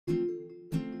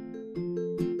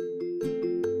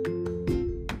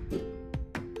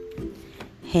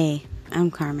Hey,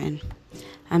 I'm Carmen.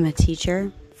 I'm a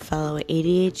teacher, fellow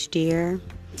ADHDer,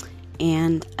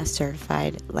 and a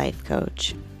certified life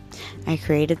coach. I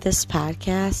created this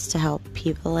podcast to help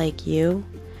people like you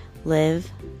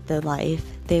live the life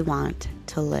they want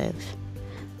to live.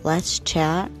 Let's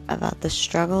chat about the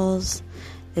struggles,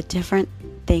 the different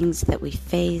things that we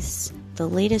face, the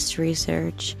latest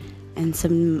research, and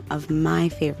some of my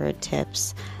favorite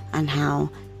tips on how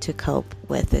to cope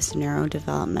with this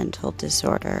neurodevelopmental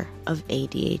disorder of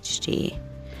ADHD.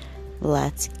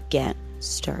 Let's get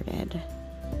started.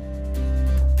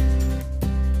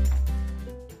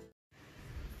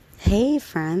 Hey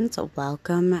friends,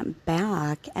 welcome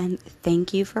back, and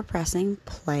thank you for pressing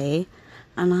play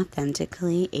on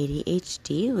Authentically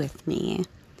ADHD with me.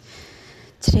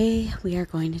 Today we are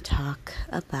going to talk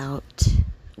about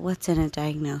what's in a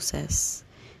diagnosis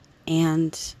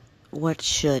and what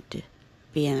should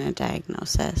be in a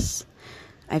diagnosis.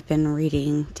 I've been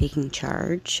reading Taking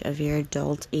Charge of Your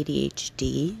Adult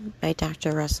ADHD by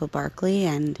Dr. Russell Barkley,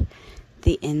 and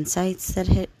the insights that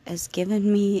it has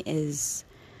given me is,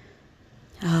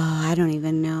 I don't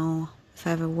even know if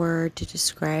I have a word to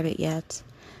describe it yet,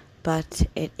 but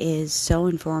it is so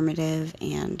informative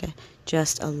and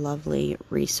just a lovely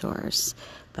resource.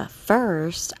 But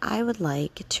first, I would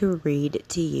like to read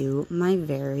to you my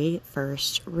very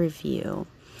first review.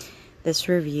 This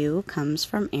review comes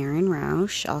from Erin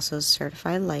Rausch, also a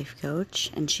certified life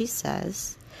coach, and she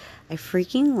says, I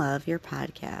freaking love your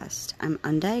podcast. I'm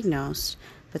undiagnosed,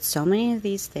 but so many of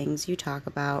these things you talk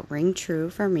about ring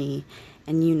true for me,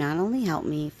 and you not only help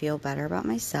me feel better about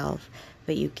myself,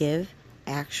 but you give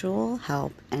actual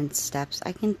help and steps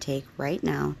I can take right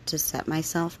now to set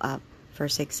myself up for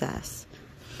success.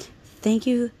 Thank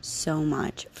you so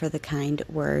much for the kind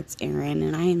words, Erin,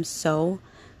 and I am so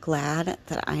glad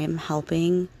that I am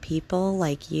helping people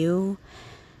like you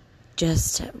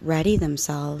just ready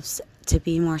themselves to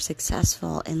be more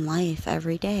successful in life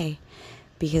every day,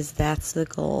 because that's the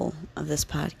goal of this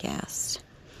podcast.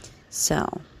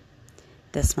 So,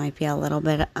 this might be a little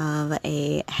bit of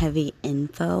a heavy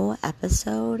info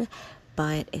episode,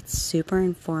 but it's super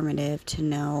informative to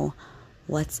know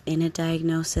what's in a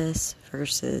diagnosis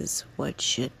versus what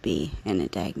should be in a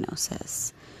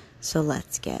diagnosis. So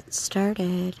let's get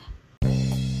started.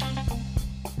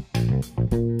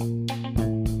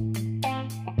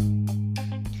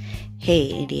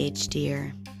 Hey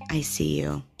ADHDer, I see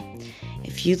you.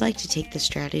 If you'd like to take the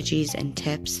strategies and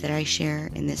tips that I share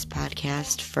in this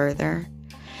podcast further,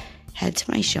 head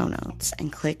to my show notes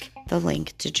and click the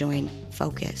link to join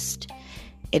Focused.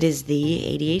 It is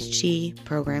the ADHD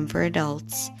program for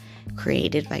adults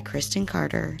created by Kristen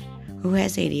Carter, who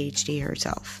has ADHD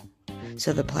herself.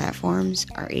 So the platforms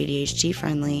are ADHD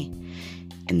friendly,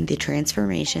 and the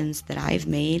transformations that I've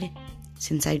made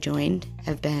since I joined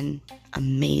have been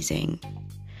amazing.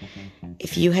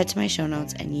 If you head to my show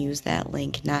notes and use that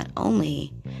link, not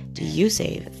only do you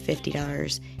save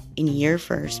 $50 in your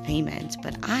first payment,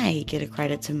 but I get a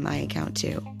credit to my account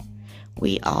too.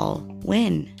 We all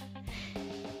win.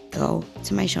 Go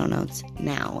to my show notes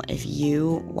now if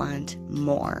you want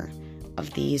more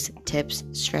of these tips,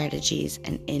 strategies,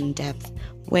 and in-depth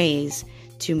ways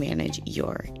to manage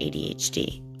your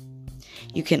ADHD.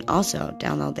 You can also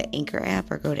download the Anchor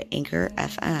app or go to Anchor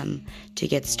FM to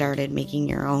get started making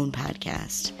your own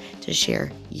podcast to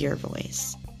share your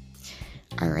voice.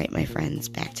 All right, my friends,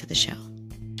 back to the show.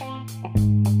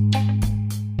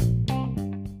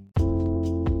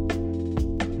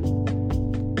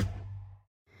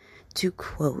 To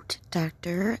quote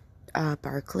Dr.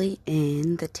 Barkley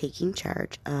in the Taking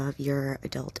Charge of Your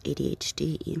Adult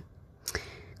ADHD,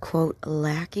 quote,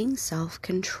 lacking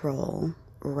self-control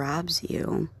robs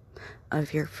you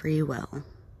of your free will,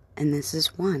 and this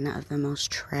is one of the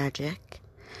most tragic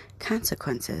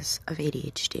consequences of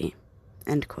ADHD,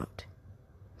 end quote.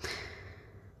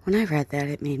 When I read that,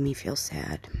 it made me feel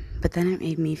sad, but then it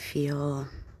made me feel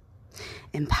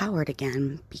empowered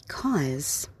again,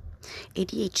 because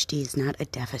ADHD is not a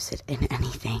deficit in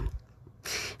anything.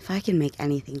 If I can make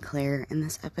anything clear in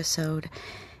this episode,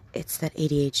 it's that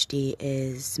ADHD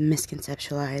is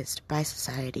misconceptualized by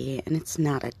society, and it's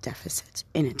not a deficit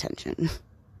in attention,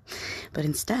 but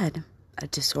instead a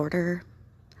disorder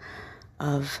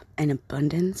of an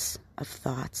abundance of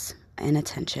thoughts and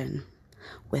attention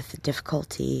with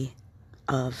difficulty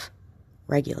of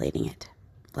regulating it,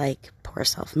 like poor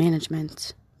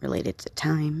self-management related to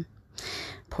time,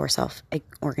 poor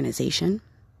self-organization,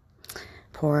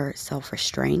 poor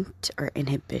self-restraint or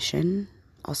inhibition,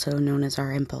 also known as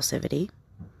our impulsivity,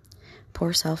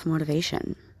 poor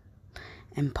self-motivation,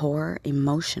 and poor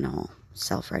emotional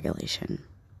self-regulation.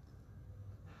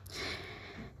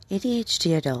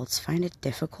 ADHD adults find it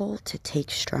difficult to take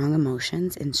strong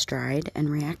emotions in stride and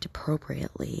react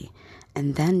appropriately,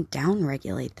 and then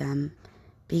downregulate them,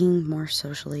 being more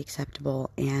socially acceptable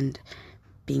and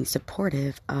being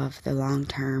supportive of the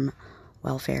long-term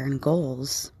welfare and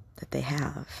goals that they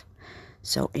have.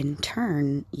 So in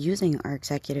turn, using our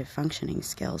executive functioning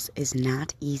skills is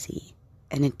not easy,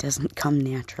 and it doesn't come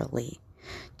naturally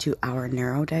to our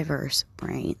neurodiverse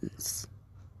brains.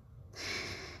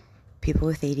 People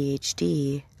with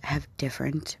ADHD have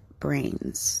different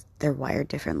brains. They're wired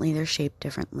differently, they're shaped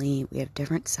differently, we have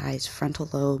different sized frontal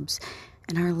lobes,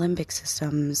 and our limbic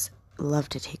systems love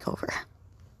to take over.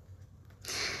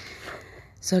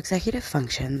 So executive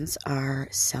functions are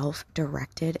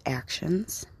self-directed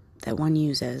actions that one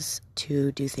uses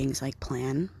to do things like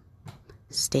plan,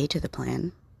 stay to the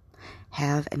plan,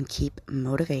 have and keep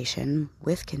motivation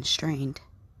with constraint,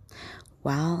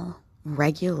 while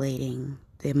regulating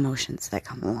the emotions that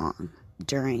come along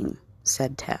during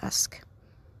said task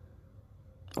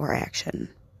or action.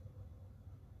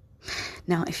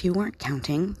 Now, if you weren't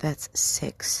counting, that's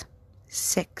six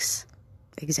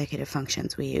executive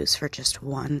functions we use for just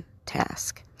one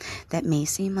task. That may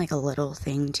seem like a little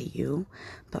thing to you,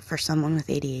 but for someone with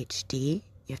ADHD,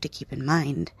 you have to keep in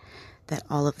mind that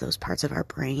all of those parts of our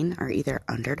brain are either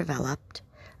underdeveloped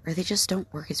or they just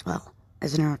don't work as well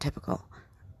as a neurotypical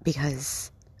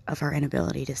because of our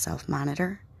inability to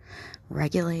self-monitor,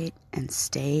 regulate, and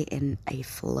stay in a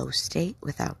flow state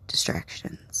without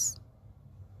distractions.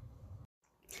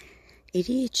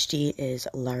 ADHD is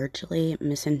largely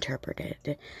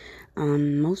misinterpreted.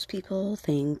 Most people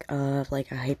think of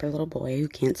like a hyper little boy who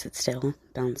can't sit still,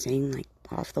 bouncing like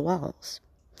off the walls.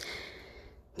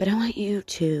 But I want you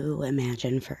to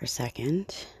imagine for a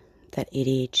second that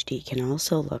ADHD can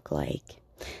also look like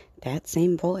that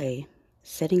same boy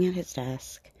sitting at his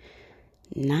desk,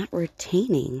 not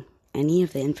retaining any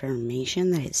of the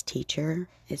information that his teacher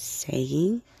is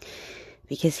saying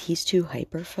because he's too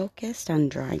hyper-focused on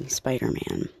drawing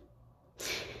Spider-Man.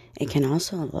 It can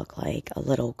also look like a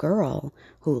little girl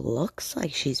who looks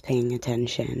like she's paying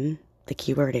attention. The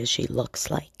key word is she looks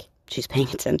like she's paying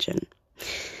attention.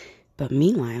 But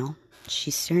meanwhile,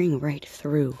 she's staring right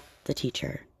through the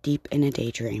teacher, deep in a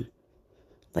daydream,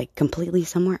 like completely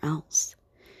somewhere else,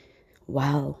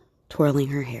 while twirling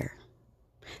her hair.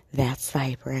 That's the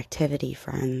hyperactivity,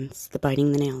 friends. The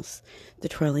biting the nails, the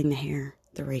twirling the hair,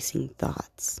 the racing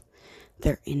thoughts.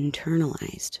 They're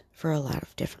internalized for a lot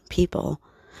of different people,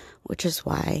 which is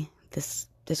why this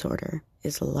disorder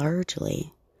is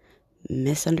largely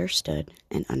misunderstood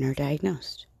and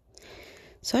underdiagnosed.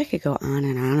 So I could go on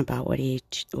and on about what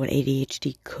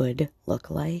ADHD could look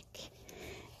like,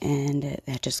 and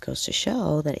that just goes to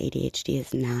show that ADHD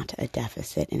is not a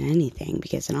deficit in anything,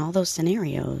 because in all those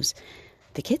scenarios,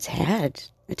 the kids had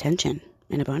attention,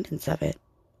 an abundance of it.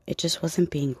 It just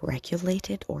wasn't being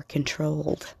regulated or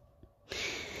controlled.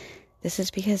 This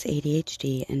is because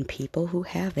ADHD and people who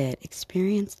have it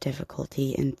experience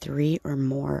difficulty in 3 or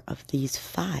more of these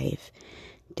 5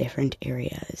 different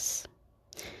areas.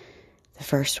 The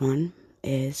first one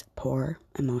is poor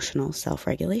emotional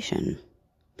self-regulation.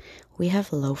 We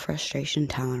have low frustration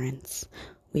tolerance.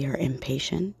 We are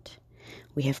impatient.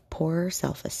 We have poor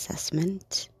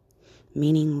self-assessment,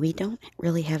 meaning we don't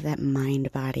really have that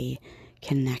mind-body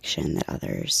connection that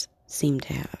others seem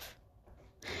to have.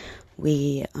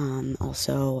 We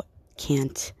also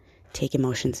can't take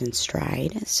emotions in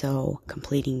stride, so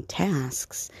completing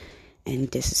tasks and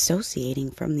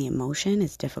disassociating from the emotion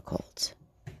is difficult.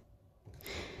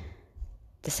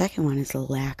 The second one is a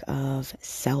lack of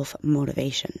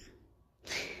self-motivation,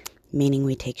 meaning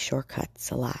we take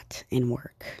shortcuts a lot in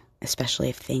work, especially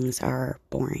if things are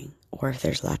boring or if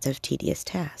there's lots of tedious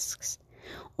tasks,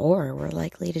 or we're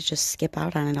likely to just skip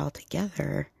out on it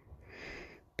altogether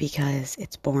because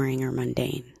it's boring or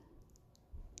mundane,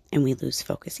 and we lose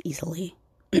focus easily.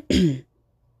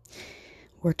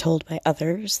 We're told by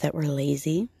others that we're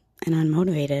lazy and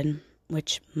unmotivated,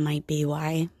 which might be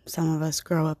why some of us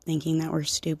grow up thinking that we're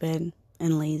stupid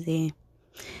and lazy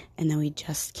and that we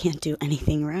just can't do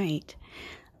anything right,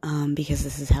 because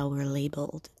this is how we're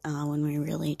labeled when we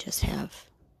really just have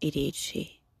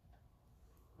ADHD.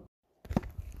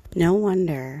 No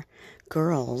wonder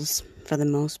girls, for the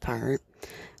most part,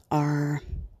 are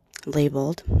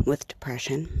labeled with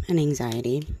depression and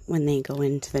anxiety when they go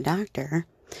into the doctor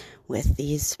with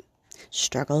these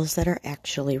struggles that are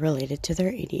actually related to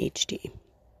their ADHD.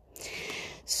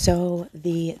 So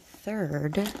the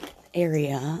third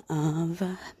area of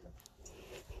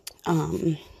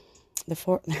the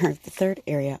third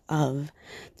area of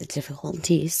the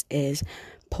difficulties is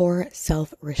poor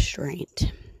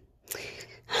self-restraint.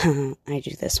 I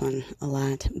do this one a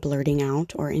lot, blurting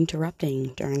out or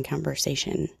interrupting during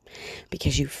conversation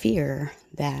because you fear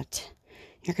that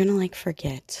you're going to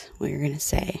forget what you're going to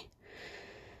say.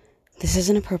 This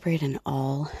isn't appropriate in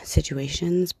all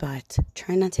situations, but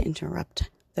try not to interrupt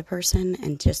the person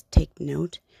and just take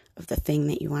note of the thing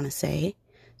that you want to say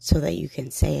so that you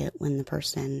can say it when the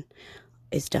person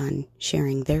is done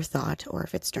sharing their thought, or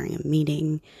if it's during a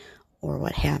meeting or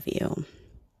what have you.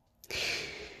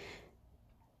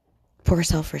 Poor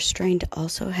self-restraint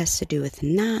also has to do with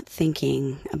not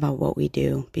thinking about what we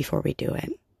do before we do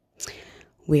it.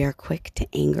 We are quick to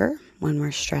anger when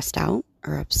we're stressed out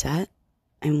or upset,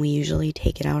 and we usually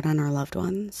take it out on our loved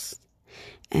ones.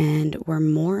 And we're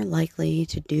more likely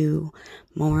to do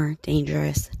more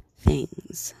dangerous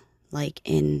things. Like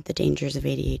in the Dangers of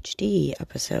ADHD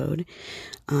episode,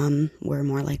 we're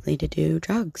more likely to do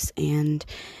drugs and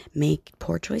make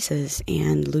poor choices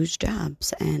and lose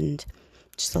jobs and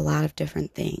just a lot of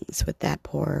different things with that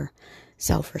poor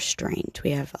self-restraint.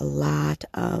 We have a lot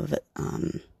of,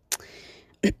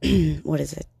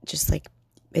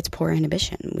 it's poor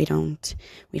inhibition. We don't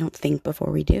think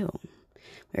before we do.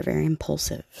 We're very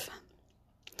impulsive.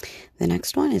 The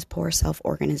next one is poor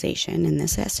self-organization, and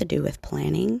this has to do with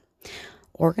planning,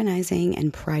 organizing,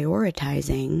 and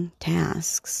prioritizing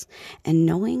tasks, and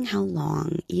knowing how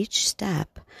long each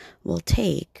step will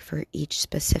take for each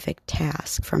specific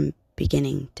task from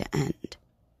beginning to end.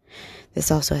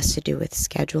 This also has to do with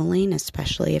scheduling,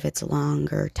 especially if it's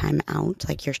longer time out,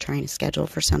 like you're trying to schedule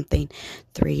for something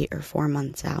 3 or 4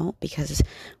 months out, because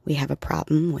we have a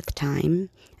problem with time.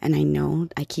 And I know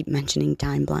I keep mentioning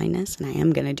time blindness, and I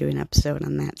am going to do an episode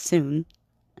on that soon.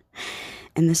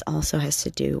 And this also has to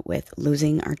do with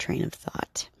losing our train of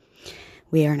thought.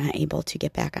 We are not able to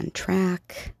get back on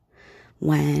track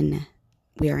when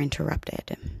we are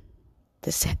interrupted.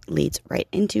 This leads right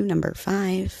into number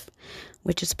 5,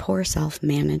 which is poor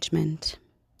self-management.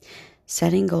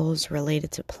 Setting goals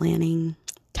related to planning,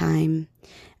 time,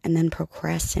 and then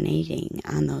procrastinating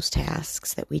on those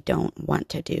tasks that we don't want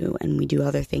to do, and we do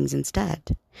other things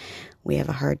instead. We have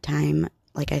a hard time,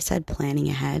 like I said, planning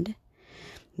ahead.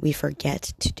 We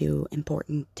forget to do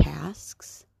important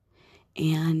tasks,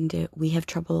 and we have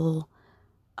trouble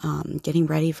getting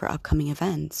ready for upcoming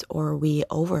events, or we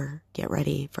get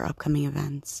ready for upcoming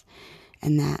events,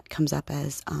 and that comes up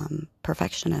as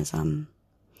perfectionism.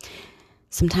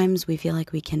 Sometimes we feel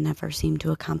like we can never seem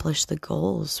to accomplish the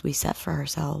goals we set for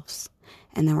ourselves,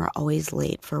 and then we're always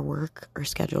late for work or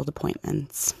scheduled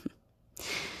appointments.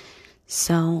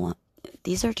 So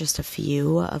these are just a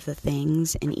few of the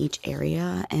things in each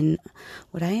area, and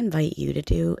what I invite you to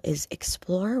do is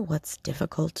explore what's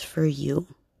difficult for you.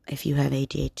 If you have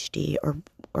ADHD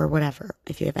or whatever,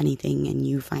 if you have anything and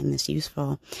you find this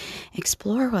useful,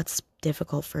 explore what's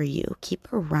difficult for you.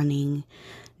 Keep a running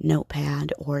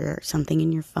notepad or something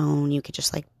in your phone. You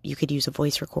could use a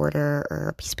voice recorder or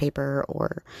a piece of paper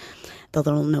or the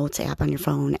little notes app on your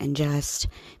phone, and just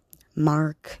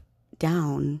mark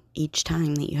down each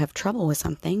time that you have trouble with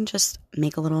something. Just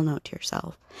make a little note to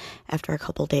yourself. After a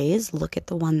couple days, look at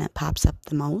the one that pops up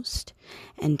the most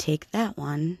and take that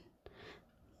one.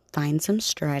 Find some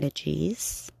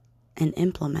strategies and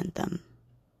implement them.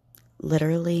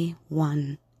 Literally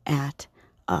one at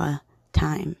a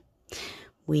time.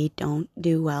 We don't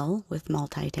do well with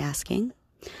multitasking.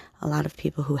 A lot of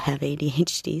people who have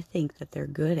ADHD think that they're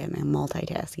good at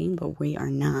multitasking, but we are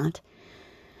not.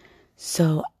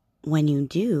 So when you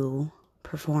do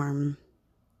perform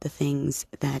the things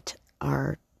that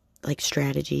are like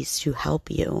strategies to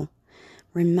help you,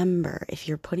 remember, if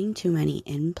you're putting too many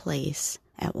in place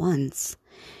at once,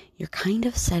 you're kind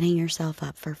of setting yourself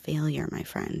up for failure, my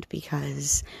friend,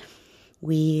 because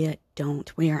we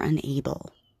are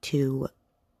unable to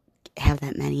have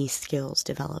that many skills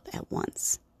develop at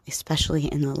once, especially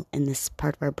in this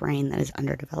part of our brain that is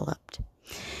underdeveloped.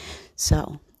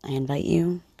 So I invite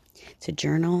you to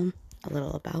journal a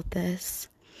little about this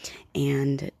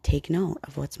and take note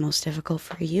of what's most difficult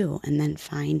for you, and then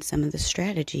find some of the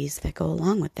strategies that go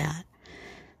along with that.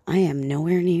 I am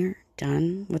nowhere near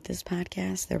done with this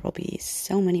podcast. There will be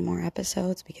so many more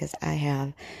episodes because I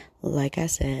have, like I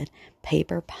said,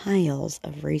 paper piles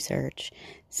of research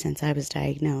since I was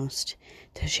diagnosed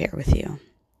to share with you.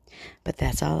 But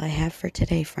that's all I have for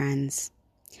today, friends.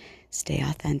 Stay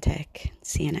authentic.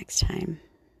 See you next time.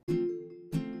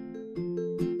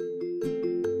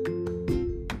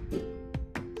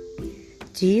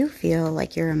 Do you feel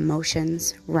like your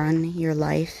emotions run your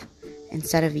life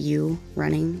instead of you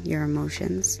running your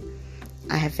emotions?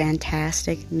 I have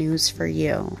fantastic news for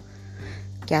you.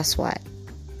 Guess what?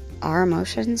 Our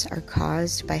emotions are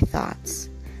caused by thoughts,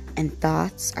 and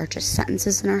thoughts are just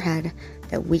sentences in our head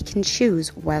that we can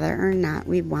choose whether or not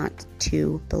we want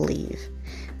to believe.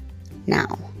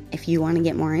 Now, if you want to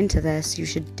get more into this, you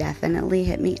should definitely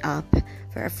hit me up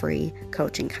for a free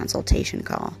coaching consultation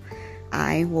call.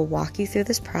 I will walk you through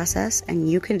this process, and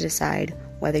you can decide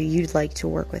whether you'd like to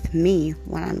work with me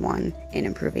one-on-one in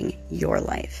improving your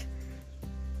life.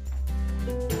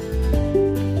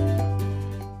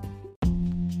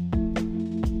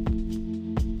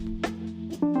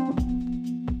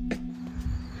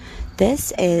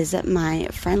 This is my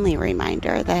friendly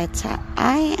reminder that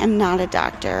I am not a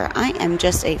doctor. I am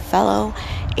just a fellow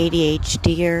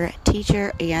ADHDer,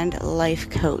 teacher, and life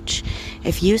coach.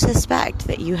 If you suspect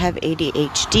that you have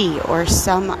ADHD or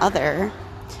some other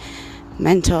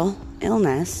mental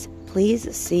illness,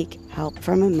 please seek help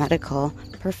from a medical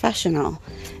professional.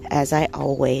 As I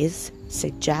always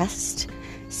suggest,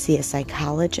 see a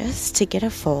psychologist to get a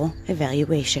full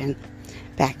evaluation.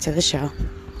 Back to the show.